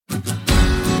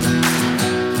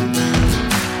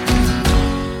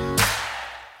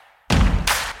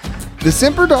The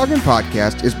Semper Doggin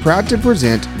podcast is proud to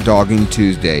present Dogging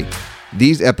Tuesday.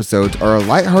 These episodes are a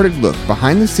lighthearted look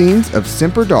behind the scenes of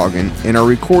Semper Doggin and are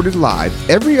recorded live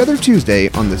every other Tuesday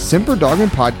on the Semper Doggin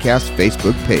podcast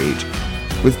Facebook page.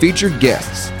 With featured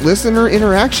guests, listener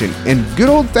interaction, and good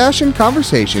old-fashioned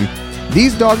conversation,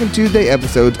 these Doggin Tuesday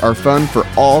episodes are fun for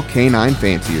all canine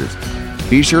fanciers.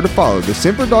 Be sure to follow the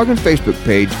Semper Doggin Facebook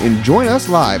page and join us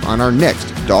live on our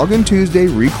next Doggin Tuesday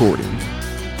recording.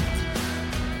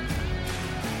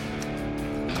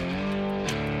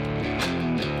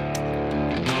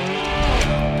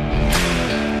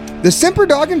 The Semper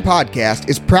Doggin podcast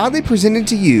is proudly presented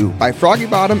to you by Froggy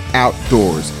Bottom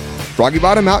Outdoors. Froggy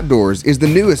Bottom Outdoors is the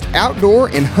newest outdoor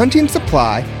and hunting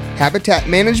supply, habitat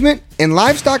management, and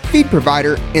livestock feed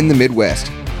provider in the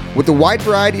Midwest. With a wide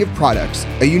variety of products,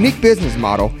 a unique business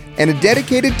model, and a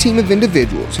dedicated team of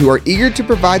individuals who are eager to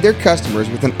provide their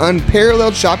customers with an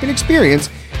unparalleled shopping experience,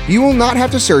 you will not have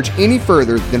to search any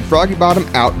further than Froggy Bottom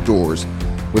Outdoors.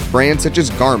 With brands such as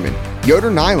Garmin,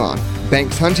 Yoder Nylon,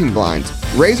 Banks Hunting Blinds,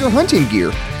 Razor Hunting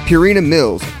Gear, Purina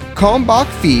Mills, Kalmbach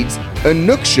Feeds,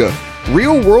 Inukshuk,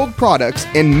 Real World Products,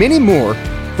 and many more,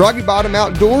 Froggy Bottom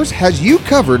Outdoors has you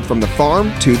covered from the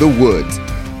farm to the woods.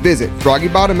 Visit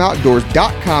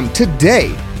FroggyBottomOutdoors.com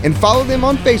today and follow them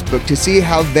on Facebook to see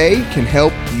how they can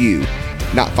help you.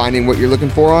 Not finding what you're looking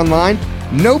for online?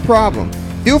 No problem.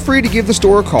 Feel free to give the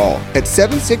store a call at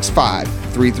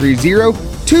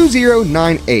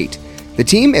 765-330-2098. The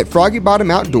team at Froggy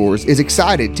Bottom Outdoors is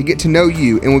excited to get to know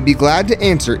you and would be glad to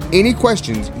answer any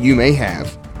questions you may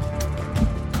have.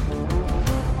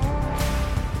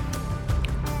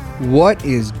 What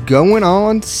is going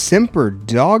on, Semper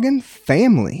Doggin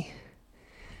family?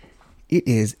 It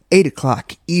is 8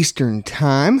 o'clock Eastern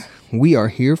Time. We are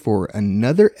here for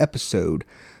another episode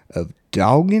of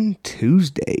Doggin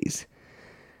Tuesdays.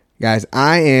 Guys,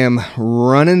 I am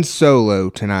running solo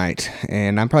tonight,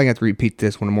 and I'm probably going to have to repeat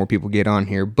this when more people get on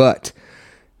here, but,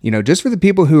 just for the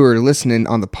people who are listening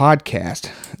on the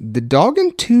podcast, the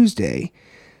Doggin Tuesday,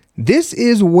 this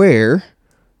is where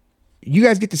you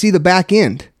guys get to see the back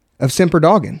end of Semper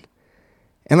Doggin.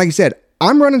 And like I said,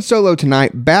 I'm running solo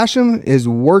tonight. Basham is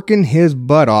working his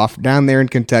butt off down there in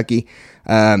Kentucky.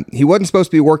 He wasn't supposed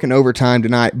to be working overtime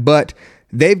tonight, but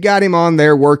they've got him on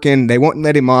there working. They won't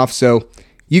let him off, so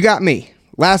you got me.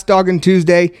 Last Doggin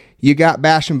Tuesday, you got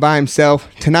Basham by himself.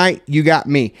 Tonight, you got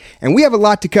me. And we have a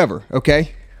lot to cover,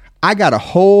 okay? I got a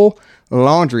whole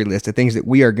laundry list of things that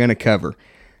we are going to cover.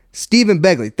 Stephen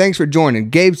Begley, thanks for joining.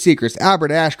 Gabe Secrets,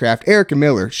 Albert Ashcraft, Erica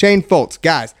Miller, Shane Foltz.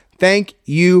 Guys, thank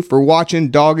you for watching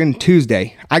Doggin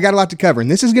Tuesday. I got a lot to cover, and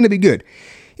this is going to be good.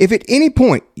 If at any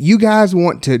point you guys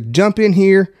want to jump in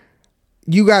here,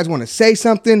 you guys want to say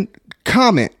something,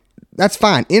 comment, that's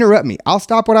fine. Interrupt me. I'll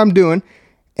stop what I'm doing,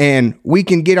 and we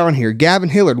can get on here. Gavin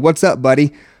Hillard, what's up,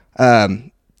 buddy?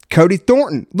 Cody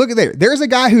Thornton, look at there. There's a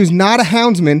guy who's not a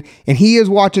houndsman, and he is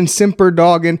watching Semper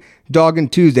Doggin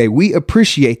Tuesday. We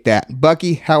appreciate that.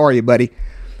 Bucky, how are you, buddy?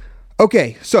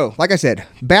 Okay, so like I said,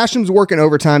 Basham's working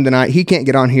overtime tonight. He can't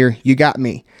get on here. You got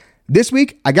me. This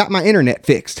week, I got my internet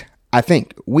fixed. I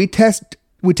think we tested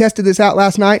this out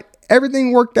last night.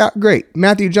 Everything worked out great.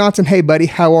 Matthew Johnson, hey buddy,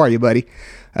 how are you, buddy?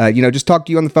 Just talked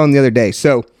to you on the phone the other day.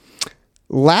 So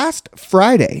last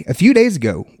Friday, a few days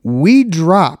ago, we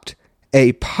dropped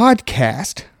a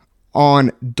podcast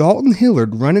on Dalton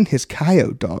Hillard running his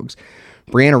coyote dogs.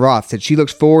 Brianna Roth said she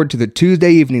looks forward to the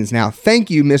Tuesday evenings now. Thank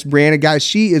you, Miss Brianna. Guys,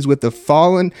 she is with the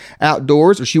Fallen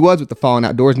Outdoors, or she was with the Fallen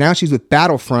Outdoors. Now she's with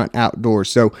Battlefront Outdoors.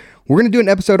 So we're going to do an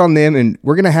episode on them, and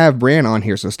we're going to have Brianna on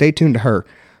here, so stay tuned to her.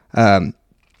 Like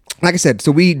I said,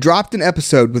 so we dropped an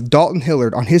episode with Dalton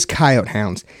Hillard on his coyote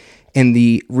hounds, and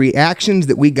the reactions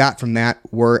that we got from that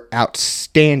were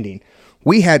outstanding.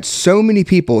 We had so many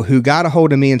people who got a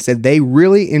hold of me and said they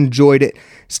really enjoyed it.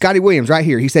 Scotty Williams right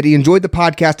here. He said he enjoyed the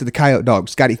podcast of the Coyote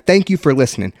Dogs. Scotty, thank you for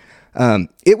listening.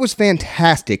 It was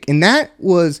fantastic. And that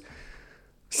was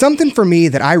something for me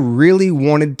that I really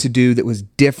wanted to do that was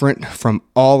different from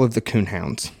all of the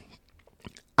coonhounds.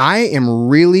 I am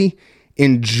really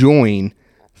enjoying,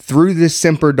 through this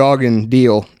Semper Doggin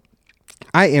deal,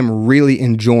 I am really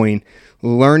enjoying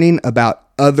learning about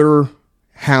other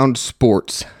hound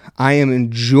sports. I am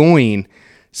enjoying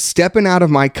stepping out of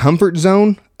my comfort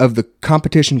zone of the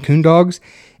competition coon dogs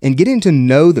and getting to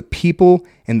know the people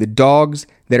and the dogs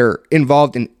that are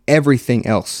involved in everything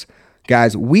else.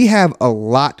 Guys, we have a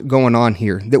lot going on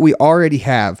here that we already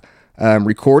have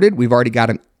recorded. We've already got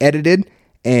them edited.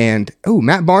 And,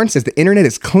 Matt Barnes says the internet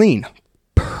is clean.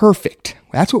 Perfect.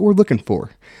 That's what we're looking for.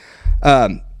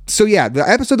 So yeah, the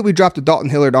episode that we dropped with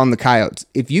Dalton Hillard on the coyotes,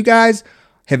 if you guys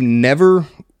have never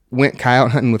went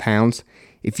coyote hunting with hounds,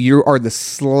 If you are the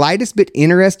slightest bit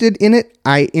interested in it,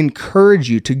 I encourage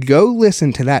you to go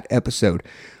listen to that episode.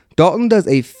 Dalton does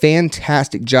a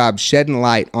fantastic job shedding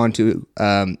light onto,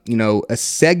 a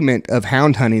segment of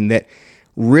hound hunting that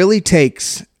really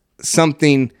takes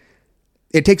something.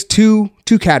 It takes two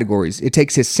categories. It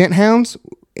takes his scent hounds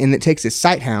and it takes his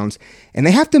sight hounds, and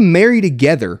they have to marry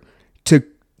together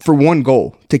for one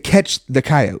goal, to catch the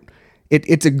coyote.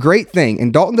 It's a great thing,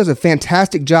 and Dalton does a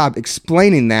fantastic job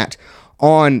explaining that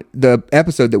on the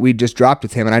episode that we just dropped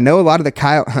with him. And I know a lot of the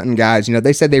coyote hunting guys,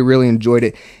 they said they really enjoyed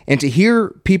it. And to hear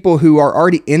people who are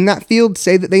already in that field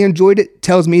say that they enjoyed it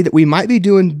tells me that we might be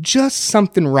doing just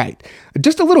something right.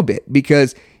 Just a little bit,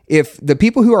 because if the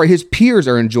people who are his peers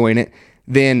are enjoying it,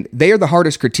 then they are the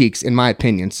hardest critiques, in my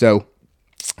opinion. So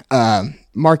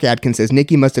Mark Adkins says,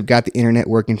 Nikki must have got the internet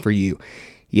working for you.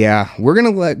 Yeah, we're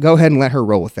going to go ahead and let her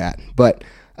roll with that. But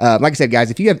like I said, guys,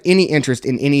 if you have any interest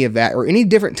in any of that or any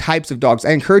different types of dogs,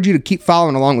 I encourage you to keep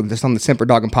following along with this on the Semper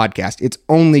Doggin podcast. It's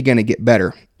only going to get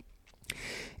better.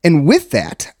 And with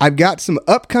that, I've got some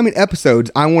upcoming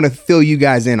episodes I want to fill you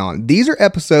guys in on. These are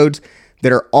episodes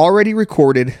that are already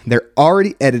recorded. They're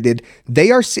already edited.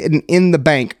 They are sitting in the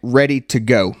bank ready to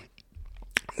go.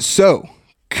 So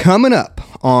coming up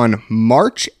on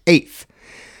March 8th,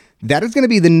 that is going to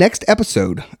be the next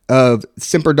episode of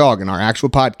Semper Doggin, our actual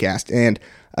podcast. And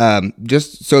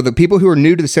just so the people who are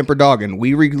new to the Semper Doggin,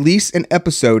 we release an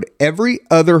episode every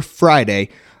other Friday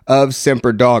of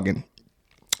Semper Doggin.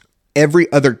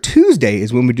 Every other Tuesday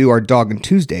is when we do our Doggin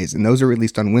Tuesdays, and those are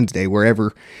released on Wednesday,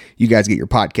 wherever you guys get your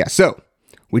podcast. So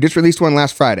we just released one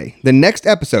last Friday. The next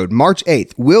episode, March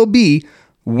 8th, will be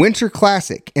Winter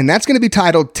Classic, and that's going to be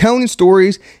titled Telling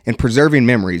Stories and Preserving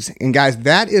Memories. And guys,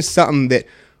 that is something that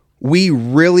we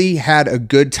really had a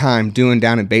good time doing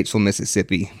down in Batesville,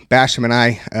 Mississippi. Basham and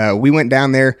I, we went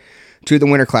down there to the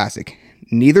Winter Classic.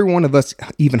 Neither one of us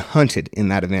even hunted in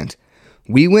that event.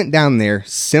 We went down there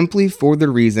simply for the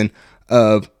reason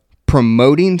of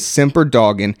promoting Semper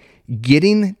Doggin,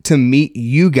 getting to meet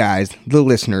you guys, the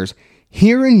listeners,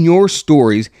 hearing your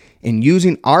stories, and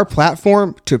using our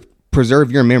platform to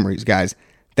preserve your memories, guys.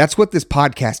 That's what this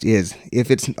podcast is. If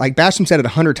it's, like Basham said it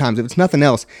 100 times, if it's nothing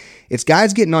else, it's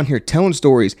guys getting on here telling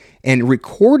stories and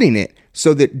recording it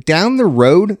so that down the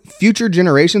road, future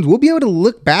generations will be able to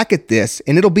look back at this,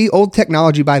 and it'll be old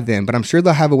technology by then, but I'm sure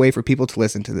they'll have a way for people to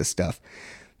listen to this stuff.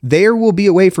 There will be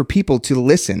a way for people to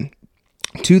listen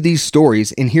to these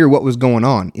stories and hear what was going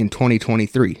on in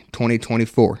 2023,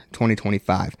 2024,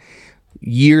 2025,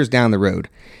 years down the road.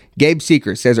 Gabe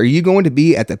Secret says, are you going to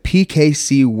be at the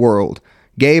PKC World?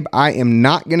 Gabe, I am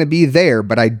not going to be there,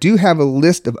 but I do have a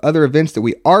list of other events that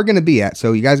we are going to be at.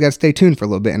 So you guys got to stay tuned for a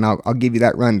little bit, and I'll give you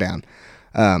that rundown.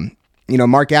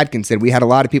 Mark Adkins said we had a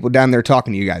lot of people down there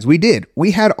talking to you guys. We did.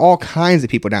 We had all kinds of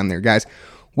people down there, guys.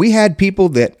 We had people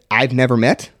that I've never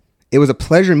met. It was a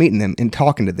pleasure meeting them and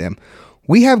talking to them.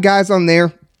 We have guys on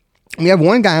there. We have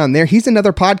one guy on there. He's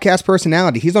another podcast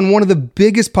personality. He's on one of the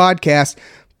biggest podcast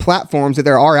platforms that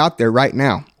there are out there right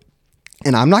now.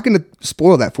 And I'm not going to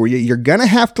spoil that for you. You're going to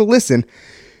have to listen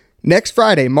next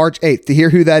Friday, March 8th, to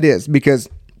hear who that is, because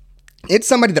it's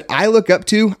somebody that I look up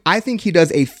to. I think he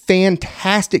does a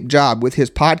fantastic job with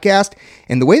his podcast,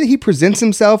 and the way that he presents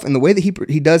himself and the way that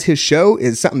he does his show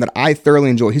is something that I thoroughly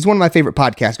enjoy. He's one of my favorite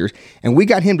podcasters, and we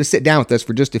got him to sit down with us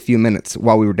for just a few minutes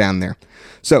while we were down there.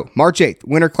 So March 8th,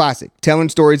 Winter Classic, Telling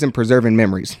Stories and Preserving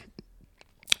Memories.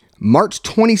 March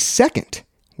 22nd,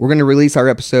 we're going to release our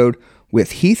episode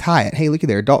with Heath Hyatt. Hey, look at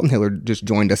there. Dalton Hiller just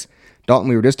joined us. Dalton,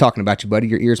 we were just talking about you, buddy.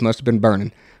 Your ears must have been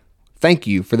burning. Thank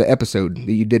you for the episode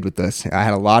that you did with us. I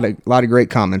had a lot of great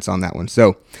comments on that one.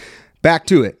 So back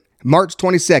to it. March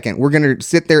 22nd, we're going to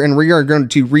sit there and we are going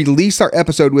to release our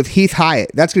episode with Heath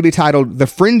Hyatt. That's going to be titled The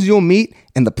Friends You'll Meet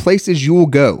and the Places You'll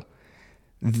Go.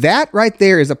 That right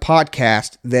there is a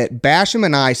podcast that Basham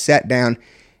and I sat down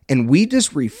and we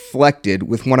just reflected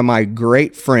with one of my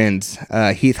great friends,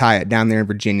 Heath Hyatt, down there in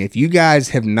Virginia. If you guys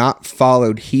have not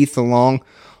followed Heath along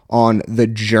on the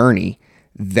journey,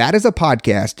 that is a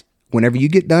podcast. Whenever you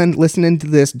get done listening to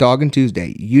this Doggin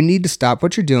Tuesday, you need to stop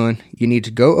what you're doing. You need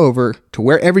to go over to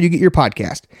wherever you get your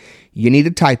podcast. You need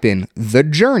to type in The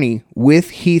Journey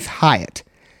with Heath Hyatt.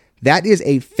 That is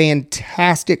a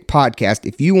fantastic podcast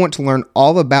if you want to learn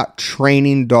all about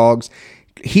training dogs.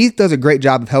 Heath does a great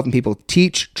job of helping people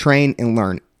teach, train, and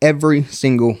learn every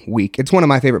single week. It's one of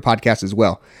my favorite podcasts as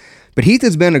well. But Heath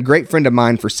has been a great friend of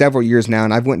mine for several years now,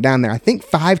 and I've went down there, I think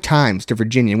 5 times to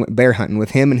Virginia and went bear hunting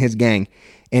with him and his gang.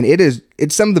 And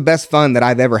it's some of the best fun that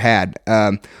I've ever had.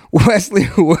 Wesley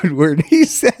Woodward, he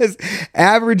says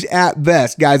average at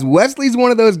best. Guys, Wesley's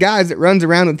one of those guys that runs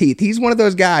around with Heath. He's one of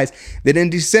those guys that in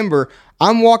December,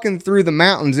 I'm walking through the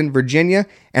mountains in Virginia,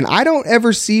 and I don't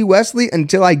ever see Wesley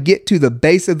until I get to the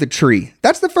base of the tree.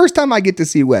 That's the first time I get to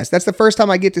see Wes. That's the first time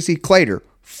I get to see Clater,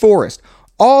 Forrest,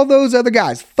 all those other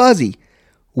guys, Fuzzy.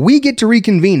 We get to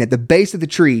reconvene at the base of the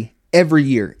tree every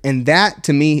year, and that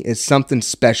to me is something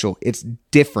special. It's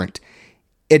different.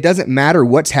 It doesn't matter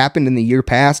what's happened in the year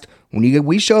past. When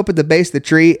we show up at the base of the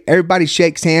tree, everybody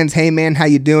shakes hands. Hey man, how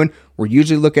you doing? We're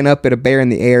usually looking up at a bear in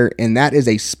the air, and that is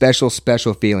a special,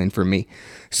 special feeling for me.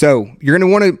 So you're going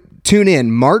to want to tune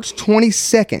in March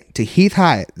 22nd to Heath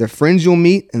Hyatt, the friends you'll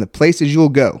meet and the places you'll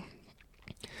go.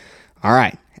 All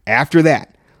right. After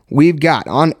that, we've got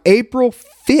on April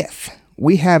 5th,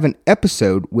 we have an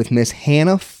episode with Miss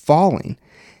Hannah Falling,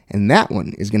 and that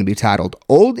one is going to be titled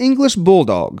Old English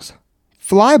Bulldogs,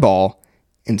 Flyball,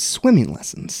 and Swimming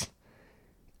Lessons.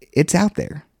 It's out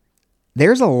there.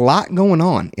 There's a lot going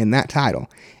on in that title,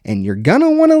 and you're going to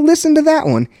want to listen to that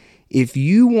one if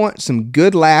you want some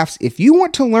good laughs, if you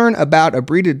want to learn about a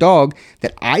breed of dog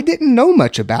that I didn't know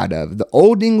much about of, the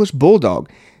Old English Bulldog.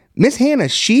 Miss Hannah,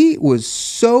 she was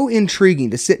so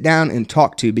intriguing to sit down and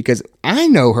talk to because I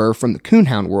know her from the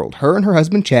coonhound world. Her and her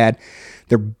husband, Chad,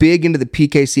 they're big into the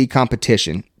PKC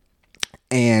competition,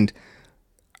 and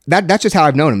that's just how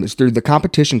I've known them, is through the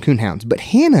competition coonhounds. But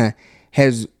Hannah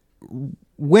has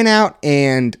went out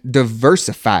and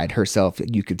diversified herself,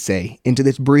 you could say, into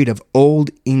this breed of Old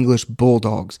English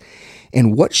Bulldogs.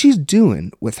 And what she's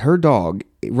doing with her dog,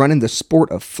 running the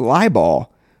sport of flyball,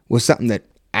 was something that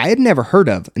I had never heard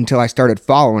of until I started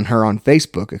following her on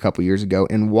Facebook a couple years ago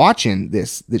and watching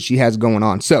this that she has going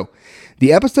on. So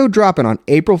the episode dropping on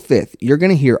April 5th, you're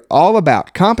going to hear all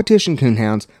about competition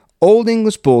coonhounds, Old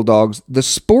English Bulldogs, the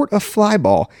sport of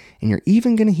flyball, and you're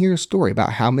even going to hear a story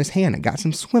about how Miss Hannah got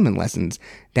some swimming lessons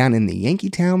down in the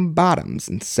Yankeetown Bottoms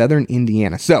in southern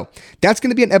Indiana. So that's going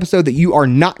to be an episode that you are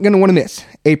not going to want to miss,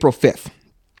 April 5th.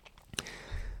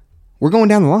 We're going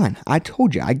down the line. I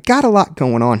told you, I got a lot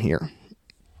going on here.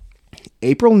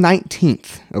 April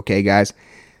 19th, okay, guys.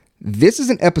 This is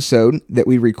an episode that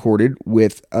we recorded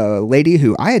with a lady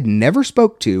who I had never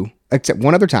spoke to, except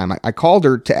one other time. I called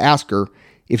her to ask her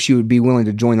if she would be willing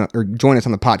to join us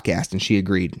on the podcast, and she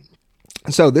agreed.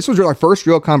 So this was our first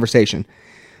real conversation.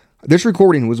 This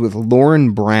recording was with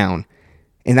Lauren Brown,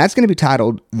 and that's going to be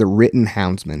titled The Written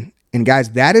Houndsman. And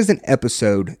guys, that is an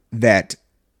episode that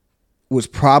was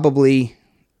probably,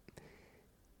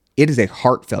 it is a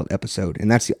heartfelt episode,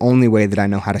 and that's the only way that I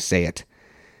know how to say it.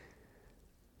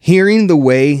 Hearing the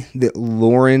way that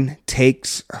Lauren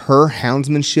takes her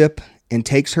houndsmanship and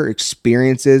takes her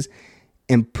experiences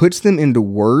and puts them into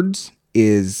words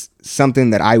is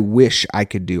something that I wish I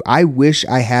could do. I wish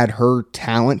I had her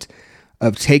talent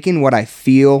of taking what I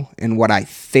feel and what I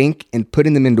think and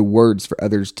putting them into words for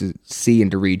others to see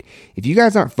and to read. If you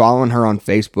guys aren't following her on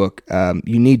Facebook,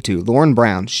 you need to. Lauren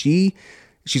Brown, she's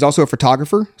also a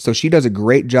photographer, so she does a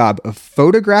great job of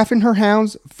photographing her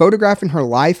hounds, photographing her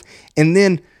life, and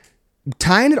then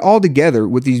tying it all together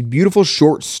with these beautiful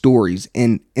short stories.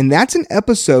 And that's an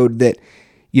episode that,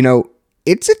 you know,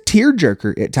 it's a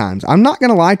tearjerker at times. I'm not going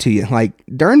to lie to you. Like,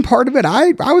 during part of it,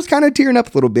 I was kind of tearing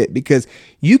up a little bit because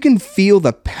you can feel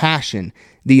the passion,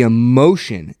 the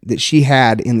emotion that she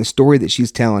had in the story that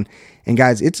she's telling. And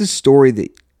guys, it's a story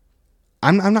that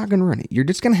I'm not going to run it. You're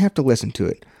just going to have to listen to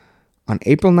it on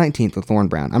April 19th with Lauren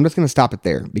Brown. I'm just going to stop it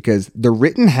there because The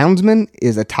Written Houndsman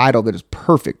is a title that is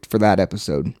perfect for that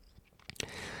episode.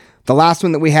 The last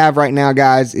one that we have right now,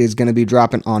 guys, is going to be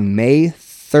dropping on May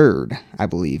 3rd, I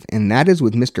believe, and that is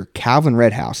with Mr. Calvin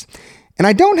Redhouse. And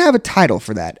I don't have a title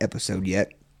for that episode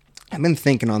yet. I've been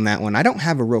thinking on that one. I don't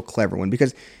have a real clever one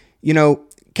because, you know,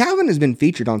 Calvin has been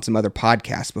featured on some other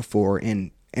podcasts before,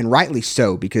 and rightly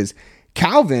so, because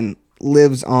Calvin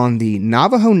lives on the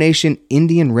Navajo Nation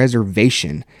Indian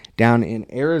Reservation down in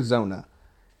Arizona,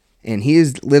 and he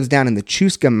lives down in the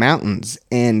Chusca Mountains.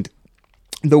 And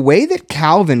the way that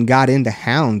Calvin got into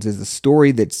hounds is a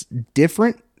story that's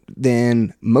different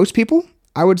than most people,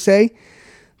 I would say.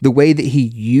 The way that he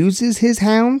uses his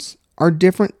hounds are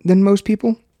different than most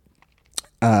people.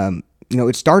 You know,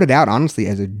 it started out honestly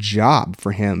as a job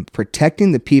for him,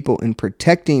 protecting the people and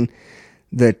protecting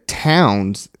the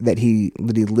towns that he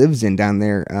lives in down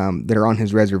there that are on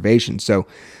his reservation. So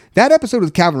that episode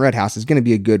with Calvin Redhouse is going to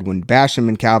be a good one. Basham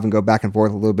and Calvin go back and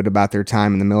forth a little bit about their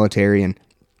time in the military, and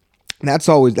that's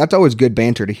always good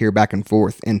banter to hear back and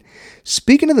forth. And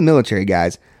speaking of the military,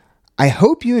 guys, I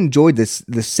hope you enjoyed the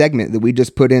segment that we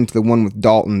just put into the one with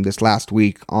Dalton this last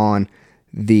week on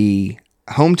the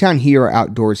Hometown Hero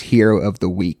Outdoors Hero of the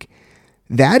Week.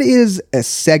 That is a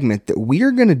segment that we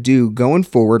are going to do going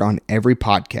forward on every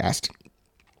podcast.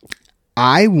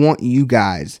 I want you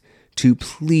guys to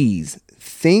please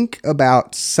think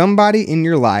about somebody in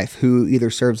your life who either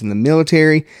serves in the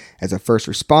military, as a first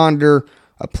responder,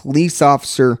 a police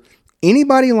officer,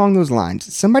 anybody along those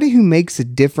lines, somebody who makes a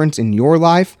difference in your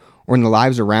life or in the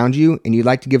lives around you, and you'd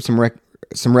like to give some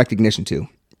recognition to.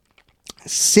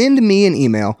 Send me an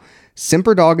email,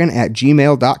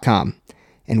 semperdoggin@gmail.com,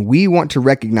 and we want to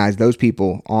recognize those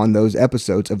people on those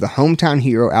episodes of the Hometown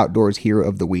Hero Outdoors Hero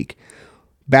of the Week.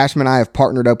 Basham and I have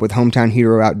partnered up with Hometown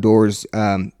Hero Outdoors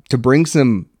to bring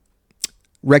some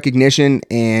recognition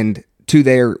and to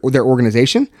their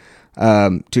organization,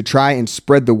 to try and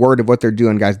spread the word of what they're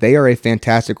doing, guys. They are a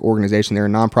fantastic organization. They're a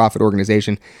nonprofit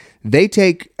organization. They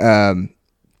take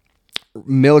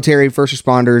military, first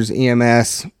responders,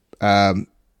 EMS.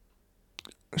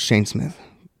 Shane Smith,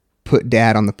 put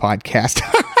Dad on the podcast.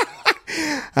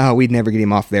 We'd never get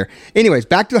him off there. Anyways,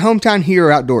 back to the Hometown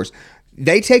Hero Outdoors.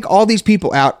 They take all these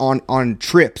people out on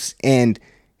trips, and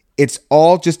it's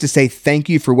all just to say thank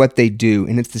you for what they do.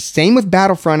 And it's the same with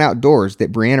Battlefront Outdoors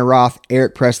that Brianna Roth,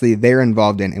 Eric Presley, they're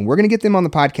involved in. And we're going to get them on the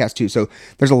podcast too. So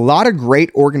there's a lot of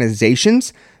great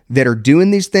organizations that are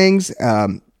doing these things.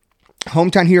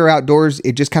 Hometown Hero Outdoors,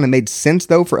 it just kind of made sense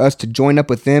though for us to join up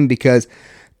with them because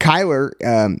Kyler,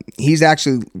 he's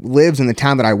actually lives in the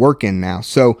town that I work in now.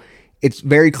 So it's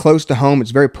very close to home.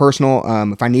 It's very personal.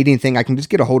 If I need anything, I can just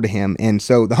get a hold of him. And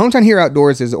so the Hometown Hero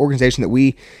Outdoors is an organization that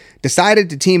we decided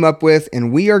to team up with,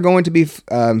 and we are going to be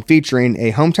featuring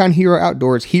a Hometown Hero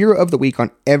Outdoors Hero of the Week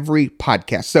on every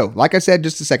podcast. So like I said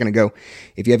just a second ago,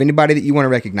 if you have anybody that you want to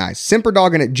recognize,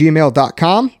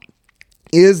 semperdoggin@gmail.com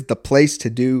is the place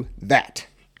to do that.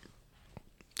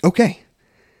 Okay.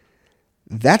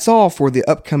 That's all for the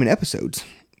upcoming episodes,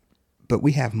 but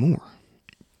we have more.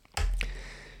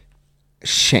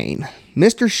 Shane,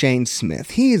 Mr. Shane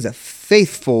Smith, he is a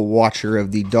faithful watcher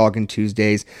of the Doggin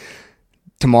Tuesdays.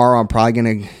 Tomorrow I'm probably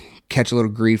going to catch a little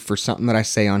grief for something that I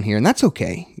say on here, and that's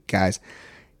okay, guys.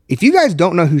 If you guys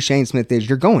don't know who Shane Smith is,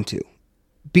 you're going to,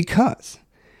 because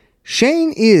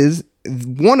Shane is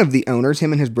one of the owners,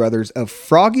 him and his brothers, of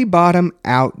Froggy Bottom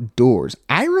Outdoors.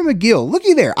 Ira McGill,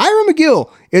 looky there. Ira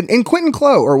McGill and Quentin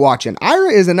Clough are watching.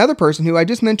 Ira is another person who I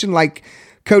just mentioned, like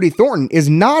Cody Thornton, is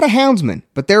not a houndsman,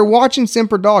 but they're watching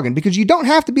Semper Doggin, because you don't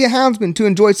have to be a houndsman to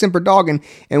enjoy Semper Doggin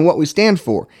and what we stand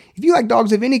for. If you like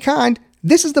dogs of any kind,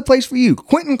 this is the place for you.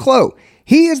 Quentin Clough,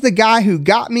 he is the guy who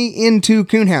got me into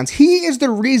coonhounds. He is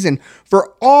the reason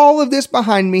for all of this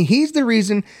behind me. He's the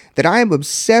reason that I am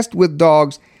obsessed with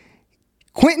dogs.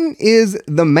 Quentin is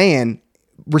the man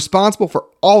responsible for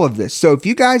all of this. So if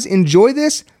you guys enjoy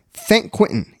this, thank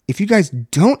Quentin. If you guys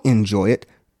don't enjoy it,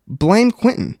 blame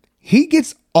Quentin. He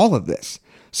gets all of this.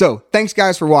 So thanks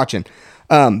guys for watching.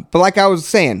 But like I was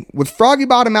saying, with Froggy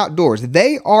Bottom Outdoors,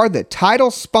 they are the title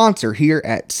sponsor here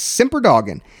at Semper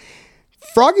Doggin.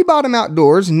 Froggy Bottom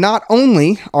Outdoors, not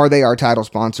only are they our title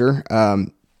sponsor,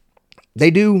 they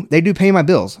do pay my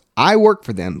bills. I work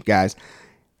for them, guys.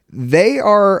 They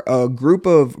are a group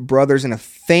of brothers and a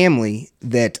family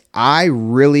that I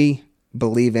really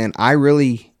believe in. I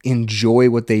really enjoy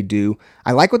what they do.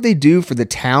 I like what they do for the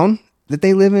town that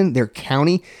they live in, their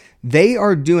county. They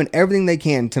are doing everything they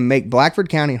can to make Blackford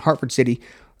County and Hartford City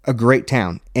a great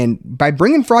town. And by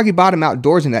bringing Froggy Bottom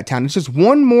Outdoors in that town, it's just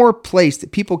one more place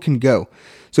that people can go.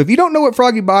 So if you don't know what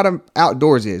Froggy Bottom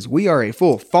Outdoors is, we are a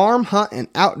full farm, hunt, and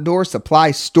outdoor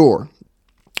supply store.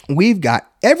 We've got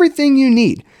everything you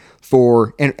need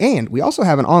for, and we also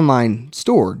have an online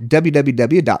store,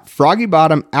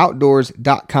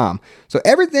 www.froggybottomoutdoors.com. So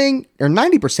everything, or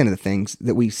 90% of the things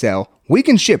that we sell, we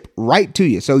can ship right to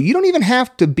you. So you don't even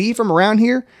have to be from around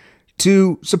here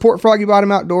to support Froggy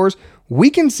Bottom Outdoors. We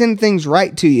can send things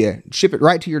right to you, ship it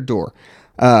right to your door.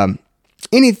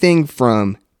 Anything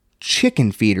from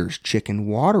chicken feeders, chicken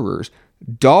waterers,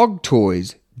 dog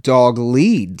toys, dog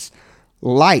leads,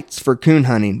 lights for coon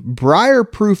hunting,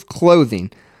 briar-proof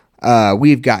clothing.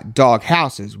 We've got dog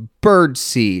houses, bird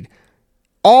seed,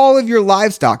 all of your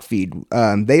livestock feed.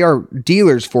 They are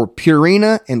dealers for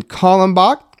Purina and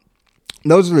Kallenbach.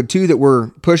 Those are the two that we're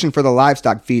pushing for the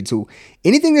livestock feed. So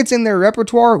anything that's in their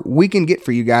repertoire, we can get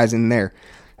for you guys in there.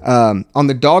 On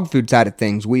the dog food side of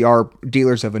things, we are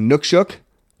dealers of Inukshuk,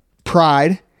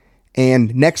 Pride,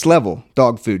 and Next Level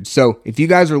dog food. So if you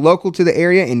guys are local to the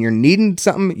area and you're needing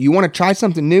something, you want to try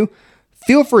something new,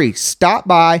 feel free, stop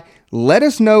by, let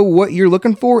us know what you're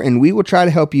looking for, and we will try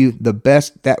to help you the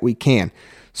best that we can.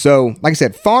 So, like I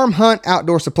said, farm, hunt,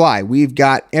 outdoor supply. We've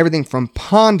got everything from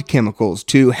pond chemicals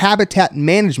to habitat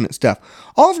management stuff.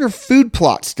 All of your food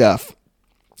plot stuff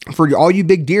for all you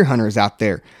big deer hunters out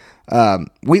there.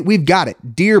 We've got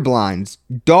it. Deer blinds,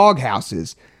 dog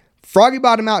houses, Froggy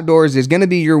Bottom Outdoors is going to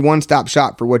be your one-stop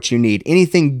shop for what you need.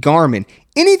 Anything Garmin,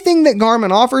 anything that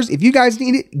Garmin offers, if you guys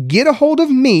need it, get a hold of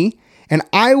me, and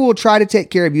I will try to take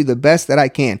care of you the best that I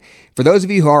can. For those of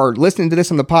you who are listening to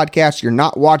this on the podcast, you're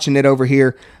not watching it over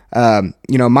here,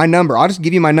 my number, I'll just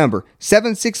give you my number,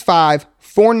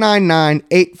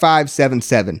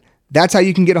 765-499-8577. That's how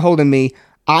you can get a hold of me.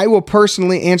 I will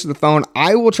personally answer the phone.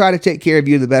 I will try to take care of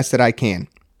you the best that I can.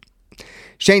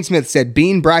 Shane Smith said,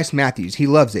 Bean Bryce Matthews. He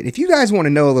loves it. If you guys want to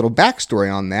know a little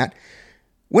backstory on that,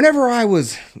 whenever I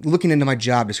was looking into my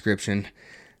job description,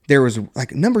 there was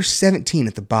like number 17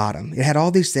 at the bottom. It had all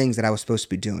these things that I was supposed to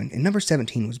be doing. And number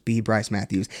 17 was B. Bryce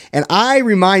Matthews. And I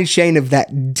remind Shane of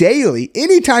that daily.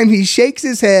 Anytime he shakes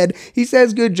his head, he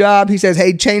says, good job. He says,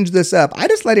 hey, change this up. I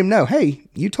just let him know, hey,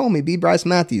 you told me B. Bryce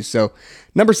Matthews. So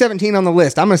number 17 on the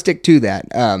list. I'm going to stick to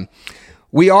that.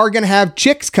 We are going to have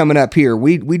chicks coming up here.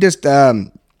 We just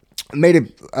made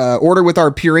an order with our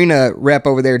Purina rep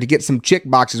over there to get some chick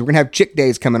boxes. We're going to have chick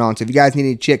days coming on. So if you guys need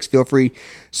any chicks, feel free.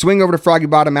 Swing over to Froggy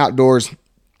Bottom Outdoors.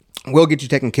 We'll get you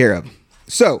taken care of.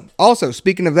 So, also,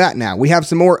 speaking of that now, we have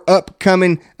some more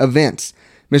upcoming events.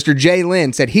 Mr. Jay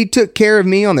Lynn said he took care of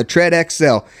me on the Tread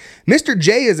XL. Mr.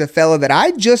 Jay is a fella that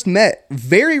I just met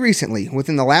very recently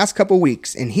within the last couple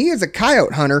weeks, and he is a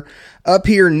coyote hunter up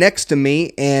here next to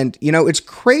me. And, it's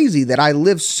crazy that I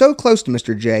live so close to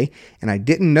Mr. Jay, and I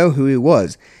didn't know who he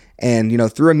was. And,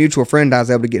 through a mutual friend, I was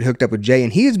able to get hooked up with Jay,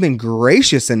 and he has been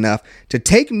gracious enough to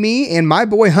take me and my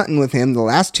boy hunting with him the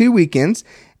last 2 weekends,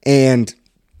 and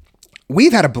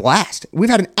we've had a blast. We've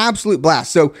had an absolute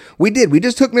blast. So we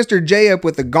just hooked Mr. J up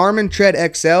with the Garmin Tread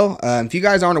XL. If you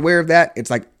guys aren't aware of that, it's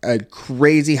like a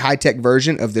crazy high-tech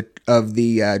version of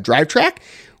the drive track.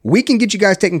 We can get you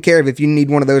guys taken care of if you need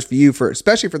one of those for you,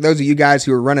 especially for those of you guys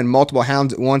who are running multiple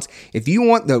hounds at once. If you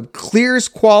want the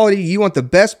clearest quality, you want the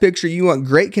best picture, you want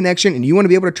great connection, and you want to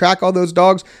be able to track all those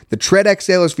dogs, the Tread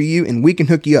XL is for you, and we can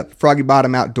hook you up. Froggy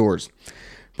Bottom Outdoors.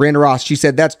 Brenda Ross, she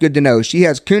said, that's good to know. She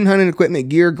has coon hunting equipment,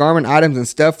 gear, Garmin items, and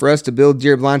stuff for us to build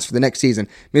deer blinds for the next season.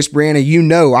 Miss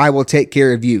Brianna, I will take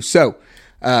care of you. So,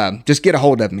 just get a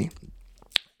hold of me.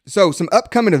 So, some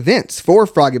upcoming events for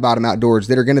Froggy Bottom Outdoors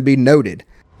that are going to be noted.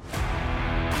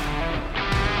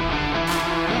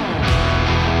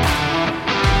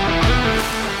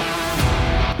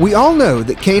 We all know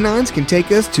that canines can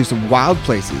take us to some wild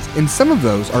places, and some of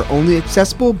those are only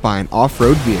accessible by an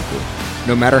off-road vehicle.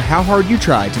 No matter how hard you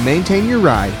try to maintain your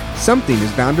ride, something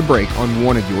is bound to break on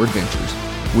one of your adventures.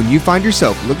 When you find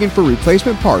yourself looking for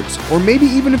replacement parts, or maybe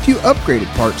even a few upgraded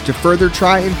parts to further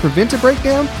try and prevent a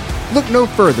breakdown, look no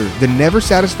further than Never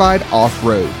Satisfied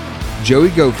Off-Road. Joey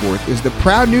Goforth is the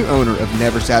proud new owner of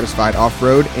Never Satisfied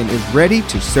Off-Road and is ready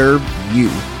to serve you.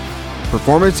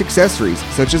 Performance accessories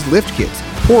such as lift kits,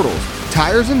 portals,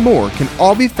 tires, and more can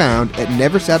all be found at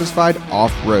Never Satisfied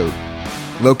Off-Road.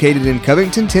 Located in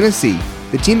Covington, Tennessee,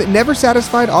 the team at Never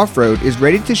Satisfied Off-Road is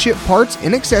ready to ship parts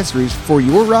and accessories for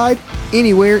your ride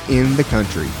anywhere in the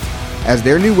country. As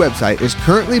their new website is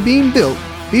currently being built,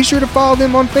 be sure to follow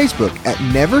them on Facebook at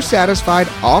Never Satisfied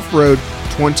Off-Road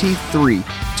 23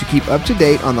 to keep up to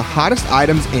date on the hottest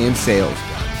items and sales.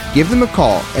 Give them a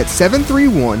call at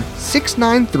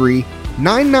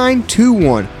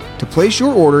 731-693-9921 to place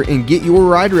your order and get your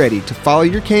ride ready to follow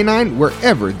your canine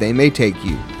wherever they may take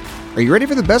you. Are you ready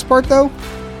for the best part though?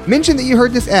 Mention that you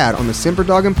heard this ad on the Semper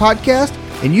Doggin podcast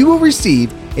and you will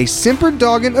receive a Semper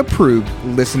Doggin approved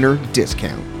listener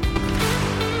discount.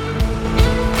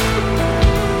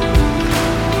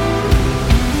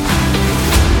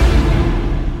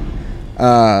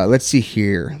 Let's see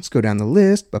here. Let's go down the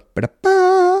list.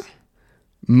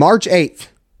 March 8th.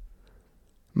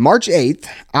 March 8th,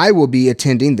 I will be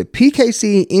attending the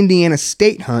PKC Indiana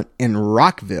State Hunt in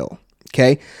Rockville.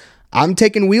 Okay. I'm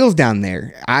taking wheels down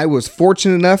there. I was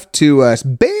fortunate enough to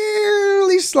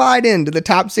barely slide into the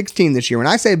top 16 this year. When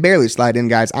I say barely slide in,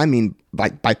 guys, I mean by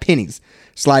pennies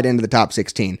slide into the top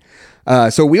 16.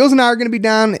 So Wheels and I are going to be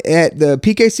down at the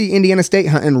PKC Indiana State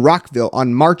Hunt in Rockville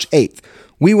on March 8th.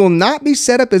 We will not be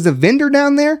set up as a vendor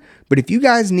down there, but if you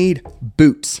guys need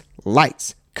boots,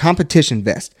 lights, competition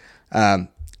vest,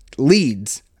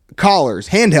 leads, collars,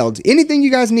 handhelds, anything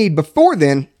you guys need before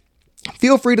then,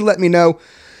 feel free to let me know.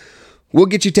 We'll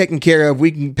get you taken care of.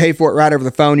 We can pay for it right over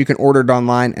the phone. You can order it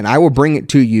online, and I will bring it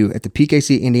to you at the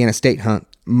PKC Indiana State Hunt,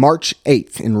 March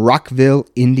 8th in Rockville,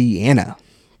 Indiana.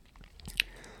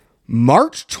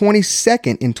 March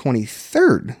 22nd and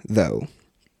 23rd, though,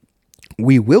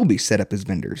 we will be set up as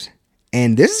vendors.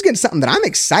 And this is something that I'm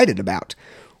excited about.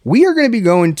 We are going to be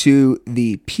going to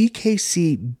the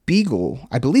PKC Beagle,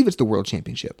 I believe it's the World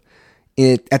Championship,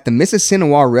 at the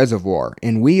Mississinawa Reservoir,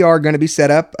 and we are going to be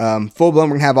set up full blown.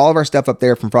 We're going to have all of our stuff up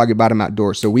there from Froggy Bottom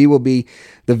Outdoors, so we will be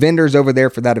the vendors over there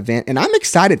for that event, and I'm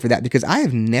excited for that because I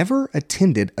have never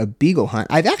attended a beagle hunt.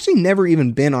 I've actually never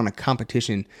even been on a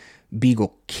competition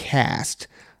beagle cast.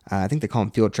 I think they call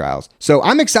them field trials. So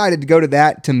I'm excited to go to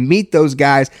that, to meet those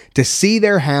guys, to see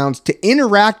their hounds, to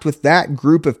interact with that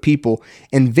group of people,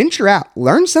 and venture out,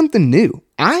 learn something new.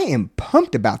 I am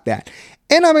pumped about that.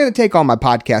 And I'm going to take all my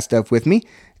podcast stuff with me,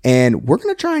 and we're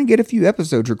going to try and get a few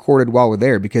episodes recorded while we're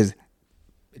there because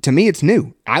to me, it's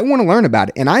new. I want to learn about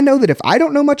it. And I know that if I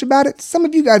don't know much about it, some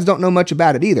of you guys don't know much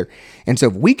about it either. And so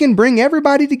if we can bring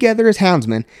everybody together as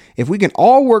houndsmen, if we can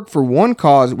all work for one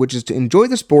cause, which is to enjoy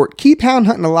the sport, keep hound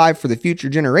hunting alive for the future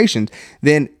generations,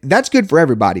 then that's good for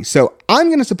everybody. So I'm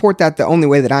going to support that the only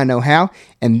way that I know how,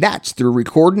 and that's through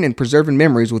recording and preserving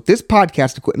memories with this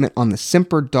podcast equipment on the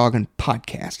Semper Doggin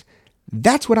podcast.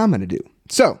 That's what I'm going to do.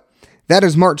 So that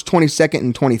is March 22nd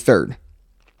and 23rd.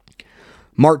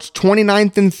 March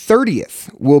 29th and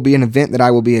 30th will be an event that I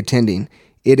will be attending.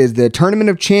 It is the Tournament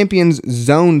of Champions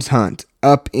Zones Hunt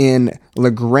up in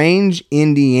LaGrange,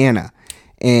 Indiana.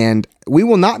 And we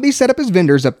will not be set up as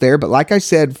vendors up there, but like I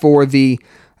said, for the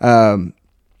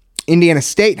Indiana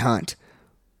State Hunt,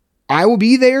 I will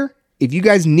be there. If you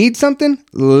guys need something,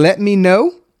 let me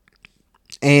know.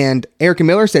 And Erica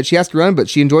Miller said she has to run, but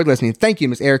she enjoyed listening. Thank you,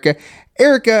 Miss Erica.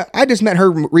 Erica, I just met her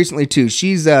recently too.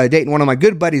 She's dating one of my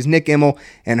good buddies, Nick Immel,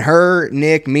 and her,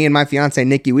 Nick, me, and my fiance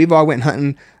Nikki. We've all went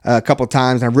hunting a couple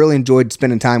times, and I really enjoyed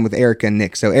spending time with Erica and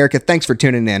Nick. So, Erica, thanks for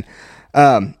tuning in.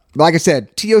 Like I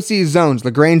said, TOC Zones,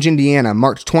 LaGrange, Indiana,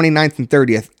 March 29th and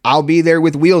 30th. I'll be there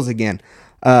with wheels again.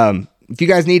 If you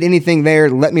guys need anything there,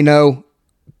 let me know.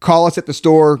 Call us at the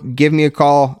store. Give me a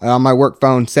call on my work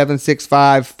phone,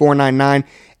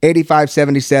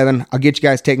 765-499-8577. I'll get you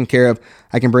guys taken care of.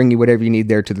 I can bring you whatever you need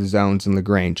there to the zones in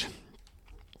LaGrange.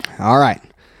 All right.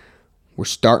 We're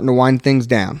starting to wind things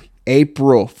down.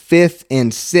 April 5th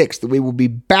and 6th, we will be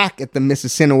back at the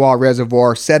Mississinawa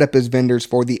Reservoir, set up as vendors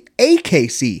for the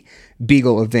AKC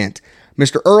Beagle event.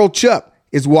 Mr. Earl Chupp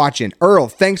is watching. Earl,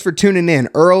 thanks for tuning in.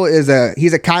 Earl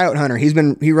he's a coyote hunter. He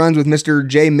runs with Mr.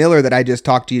 Jay Miller that I just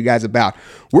talked to you guys about.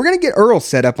 We're going to get Earl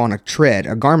set up on a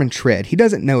Garmin tread. He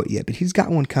doesn't know it yet, but he's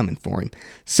got one coming for him.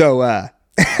 So,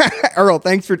 Earl,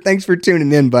 thanks for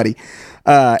tuning in, buddy.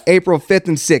 April 5th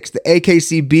and 6th, the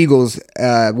AKC Beagles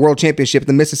World Championship at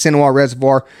the Mississinawa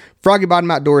Reservoir. Froggy Bottom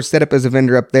Outdoors set up as a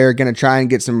vendor up there. Going to try and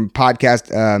get some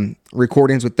podcast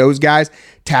recordings with those guys.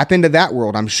 Tap into that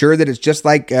world. I'm sure that it's just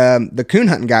like the coon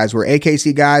hunting guys, where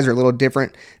AKC guys are a little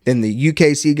different than the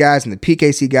UKC guys and the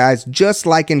PKC guys, just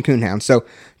like in coonhound. So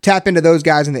tap into those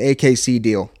guys in the AKC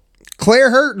deal.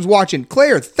 Claire Hurt is watching.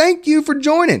 Claire, thank you for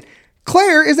joining.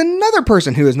 Claire is another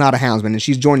person who is not a houndsman, and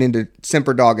she's joined into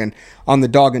Semper Doggin on the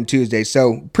Doggin Tuesday.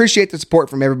 So appreciate the support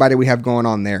from everybody we have going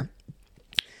on there.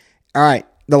 All right,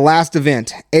 the last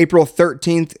event, April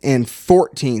 13th and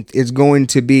 14th, is going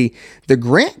to be the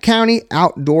Grant County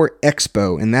Outdoor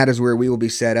Expo, and that is where we will be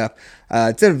set up.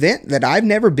 It's an event that I've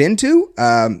never been to.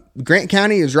 Grant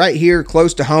County is right here,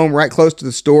 close to home, right close to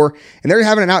the store, and they're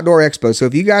having an outdoor expo. So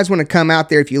if you guys want to come out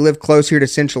there, if you live close here to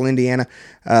Central Indiana,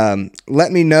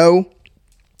 let me know.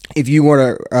 If you want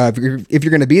to, if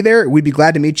you're going to be there, we'd be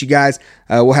glad to meet you guys.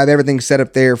 We'll have everything set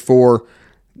up there for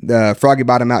the Froggy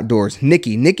Bottom Outdoors.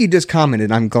 Nikki just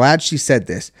commented. I'm glad she said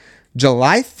this.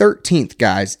 July 13th,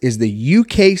 guys, is the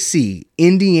UKC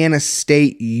Indiana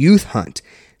State Youth Hunt.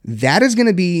 That is going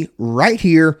to be right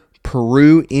here,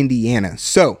 Peru, Indiana.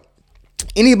 So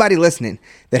anybody listening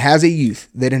that has a youth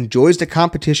that enjoys the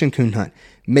competition coon hunt,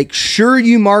 make sure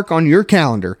you mark on your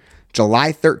calendar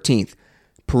July 13th.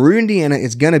 Peru, Indiana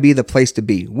is going to be the place to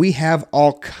be. We have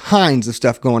all kinds of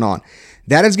stuff going on.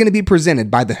 That is going to be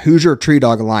presented by the Hoosier Tree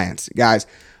Dog Alliance. Guys,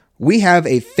 we have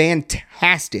a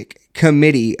fantastic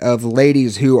committee of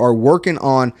ladies who are working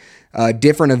on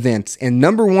different events. And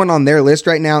number one on their list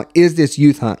right now is this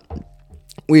youth hunt.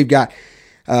 We've got,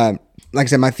 like I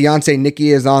said, my fiance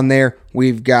Nikki is on there.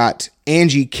 We've got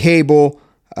Angie Cable,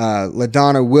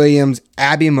 LaDonna Williams,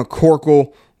 Abby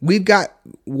McCorkle. We've got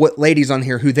ladies on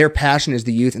here who their passion is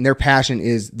the youth and their passion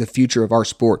is the future of our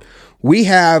sport. We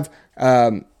have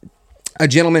a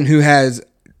gentleman who has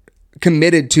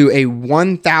committed to a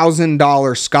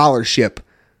 $1,000 scholarship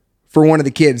for one of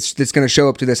the kids that's going to show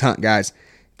up to this hunt, guys.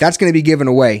 That's going to be given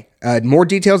away. More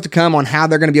details to come on how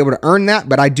they're going to be able to earn that,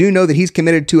 but I do know that he's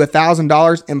committed to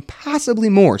 $1,000 and possibly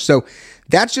more. So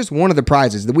that's just one of the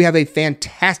prizes. We have a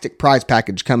fantastic prize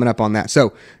package coming up on that.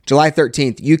 So July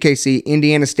 13th, UKC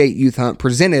Indiana State Youth Hunt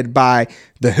presented by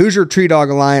the Hoosier Tree Dog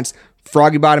Alliance.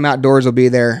 Froggy Bottom Outdoors will be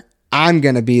there. I'm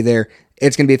going to be there.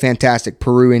 It's going to be fantastic.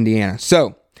 Peru, Indiana.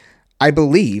 So I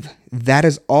believe that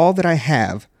is all that I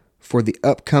have for the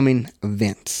upcoming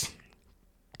events.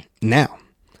 Now,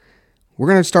 we're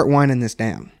going to start winding this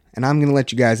down, and I'm going to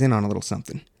let you guys in on a little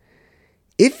something.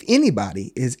 If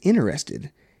anybody is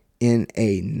interested in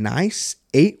a nice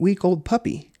 8-week-old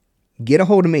puppy, get a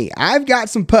hold of me. I've got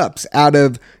some pups out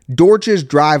of Dorch's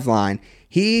Driveline.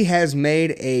 He has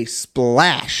made a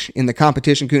splash in the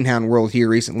competition coonhound world here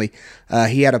recently.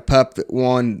 He had a pup that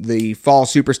won the Fall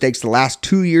Super Stakes the last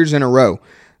 2 years in a row,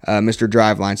 Mr.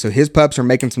 Driveline. So his pups are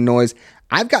making some noise.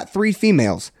 I've got 3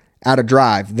 females out of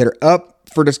Drive that are up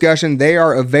for discussion. They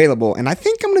are available, and I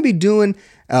think I'm going to be doing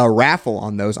a raffle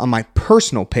on those on my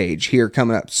personal page here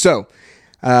coming up. So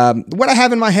what I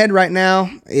have in my head right now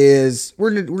is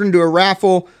we're going to do a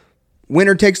raffle.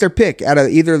 Winner takes their pick out of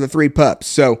either of the 3 pups.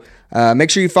 So make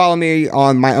sure you follow me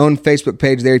on my own Facebook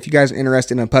page there if you guys are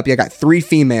interested in a puppy. I got 3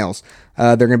 females.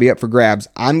 They're going to be up for grabs.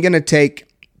 I'm going to take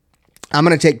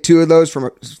 2 of those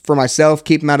for myself,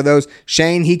 keep them out of those.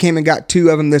 Shane, he came and got 2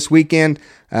 of them this weekend.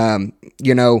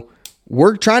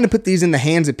 We're trying to put these in the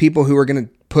hands of people who are going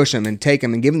to push them and take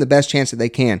them and give them the best chance that they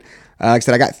can. Like I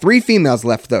said, I got 3 females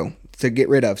left, though, to get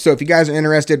rid of. So if you guys are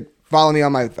interested, follow me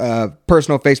on my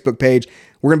personal Facebook page.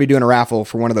 We're going to be doing a raffle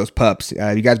for one of those pups.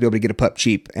 You guys will be able to get a pup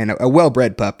cheap, and a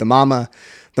well-bred pup. The mama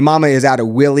is out of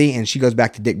Willie, and she goes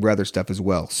back to Dick Brothers stuff as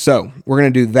well. So we're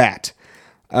going to do that.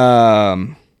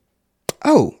 I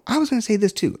was going to say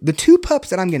this too. The 2 pups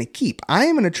that I'm going to keep, I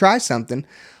am going to try something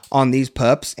on these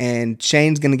pups, and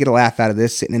Shane's going to get a laugh out of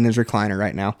this sitting in his recliner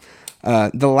right now.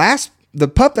 The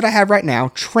pup that I have right now,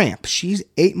 Tramp, she's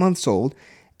 8 months old,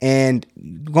 and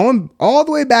going all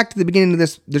the way back to the beginning of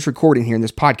this recording here in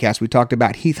this podcast, we talked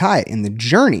about Heath Hyatt and the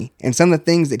journey and some of the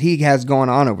things that he has going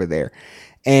on over there.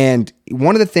 And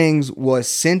one of the things was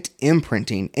scent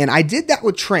imprinting, and I did that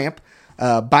with Tramp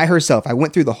by herself. I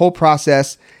went through the whole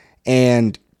process,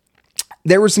 and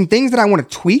there were some things that I want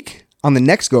to tweak on the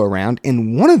next go around,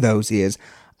 and one of those is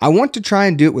I want to try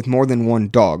and do it with more than one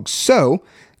dog. So,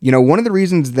 one of the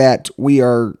reasons that we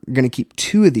are going to keep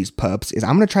 2 of these pups is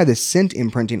I'm going to try the scent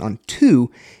imprinting on 2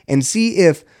 and see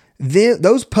if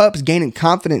those pups gaining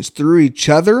confidence through each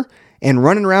other and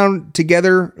running around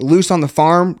together loose on the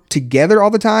farm together all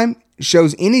the time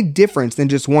shows any difference than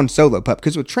just one solo pup.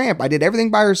 Because with Tramp, I did everything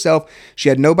by herself. She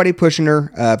had nobody pushing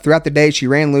her throughout the day. She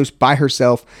ran loose by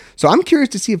herself. So I'm curious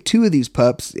to see if 2 of these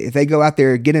pups, if they go out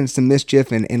there, get in some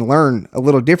mischief and learn a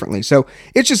little differently. So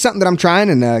it's just something that I'm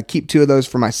trying, and keep 2 of those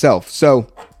for myself. So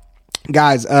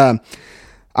guys,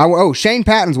 Shane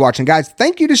Patton's watching. Guys,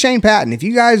 thank you to Shane Patton. If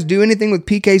you guys do anything with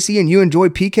PKC and you enjoy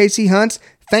PKC hunts,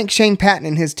 thank Shane Patton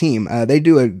and his team. They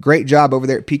do a great job over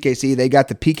there at PKC. They got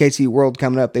the PKC World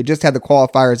coming up. They just had the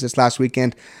qualifiers this last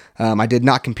weekend. I did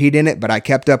not compete in it, but I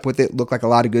kept up with it. Looked like a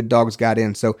lot of good dogs got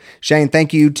in. So, Shane,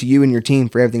 thank you to you and your team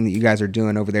for everything that you guys are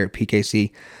doing over there at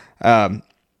PKC. I'm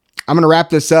going to wrap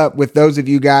this up with those of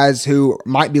you guys who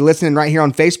might be listening right here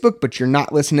on Facebook, but you're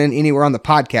not listening anywhere on the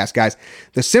podcast, guys.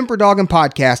 The Semper Doggin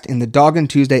podcast and the Doggin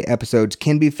Tuesday episodes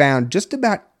can be found just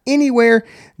about anywhere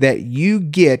that you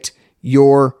get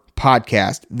your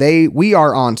podcast. We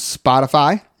are on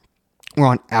Spotify, we're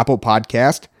on Apple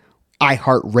Podcast,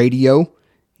 iHeartRadio,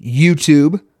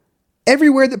 YouTube,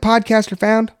 everywhere that podcasts are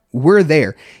found, we're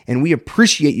there. And we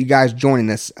appreciate you guys joining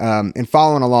us and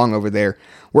following along over there.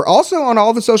 We're also on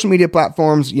all the social media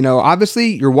platforms.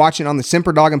 Obviously you're watching on the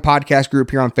Semper Doggin podcast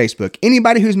group here on Facebook.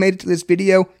 Anybody who's made it to this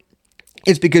video,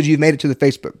 it's because you've made it to the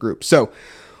Facebook group. So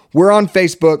we're on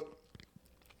Facebook,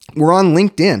 we're on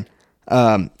LinkedIn.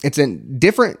 It's a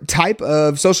different type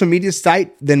of social media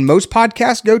site than most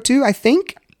podcasts go to, I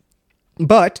think.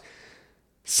 But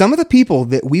some of the people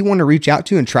that we want to reach out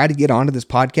to and try to get onto this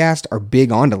podcast are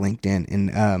big onto LinkedIn.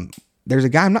 And there's a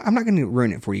guy, I'm not going to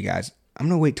ruin it for you guys. I'm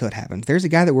going to wait till it happens. There's a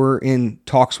guy that we're in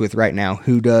talks with right now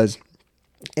who does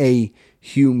a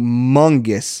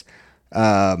humongous,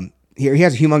 he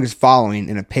has a humongous following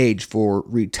and a page for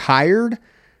retired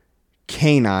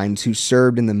canines who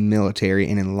served in the military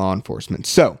and in law enforcement.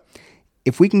 So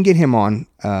if we can get him on,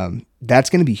 that's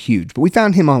going to be huge. But we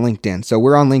found him on LinkedIn. So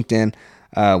we're on LinkedIn.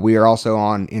 We are also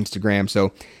on Instagram.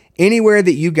 So anywhere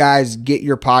that you guys get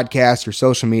your podcast or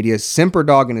social media, Semper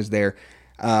Doggin is there.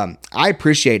 I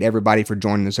appreciate everybody for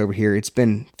joining us over here. It's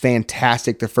been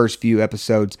fantastic the first few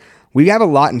episodes. We have a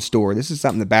lot in store. This is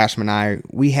something that Basham and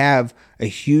we have a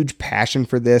huge passion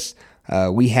for this.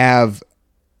 We have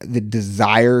the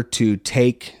desire to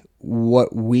take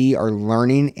what we are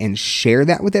learning and share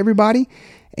that with everybody.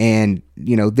 And,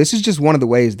 this is just one of the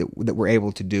ways that we're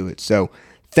able to do it. So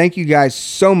thank you guys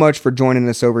so much for joining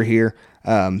us over here.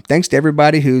 Thanks to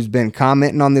everybody who's been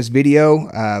commenting on this video.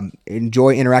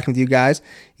 Enjoy interacting with you guys.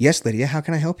 Yes, Lydia, how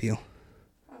can I help you?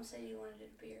 Mom said you wanted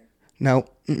a beer. No.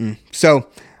 So,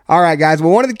 all right, guys.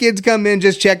 Well, one of the kids come in,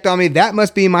 just checked on me. That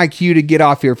must be my cue to get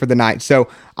off here for the night. So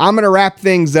I'm going to wrap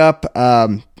things up.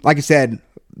 Like I said,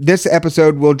 this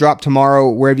episode will drop tomorrow,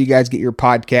 wherever you guys get your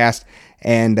podcast.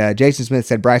 And Jason Smith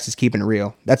said, Bryce is keeping it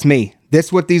real. That's me. This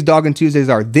is what these Doggin Tuesdays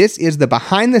are. This is the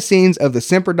behind the scenes of the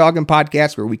Semper Doggin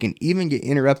podcast, where we can even get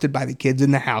interrupted by the kids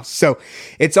in the house. So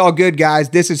it's all good, guys.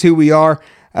 This is who we are.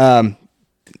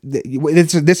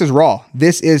 This is raw.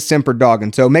 This is Semper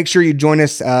Doggin. So make sure you join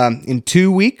us in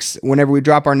 2 weeks whenever we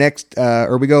drop our next,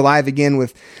 or we go live again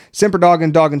with Semper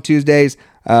Doggin, Doggin Tuesdays.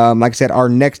 Like I said, our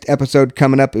next episode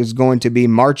coming up is going to be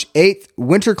March 8th,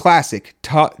 Winter Classic,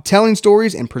 telling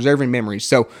stories and preserving memories.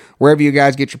 So wherever you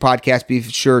guys get your podcast, be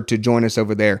sure to join us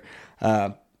over there.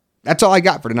 That's all I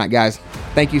got for tonight, guys.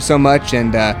 Thank you so much,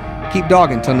 and keep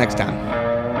dogging until next time.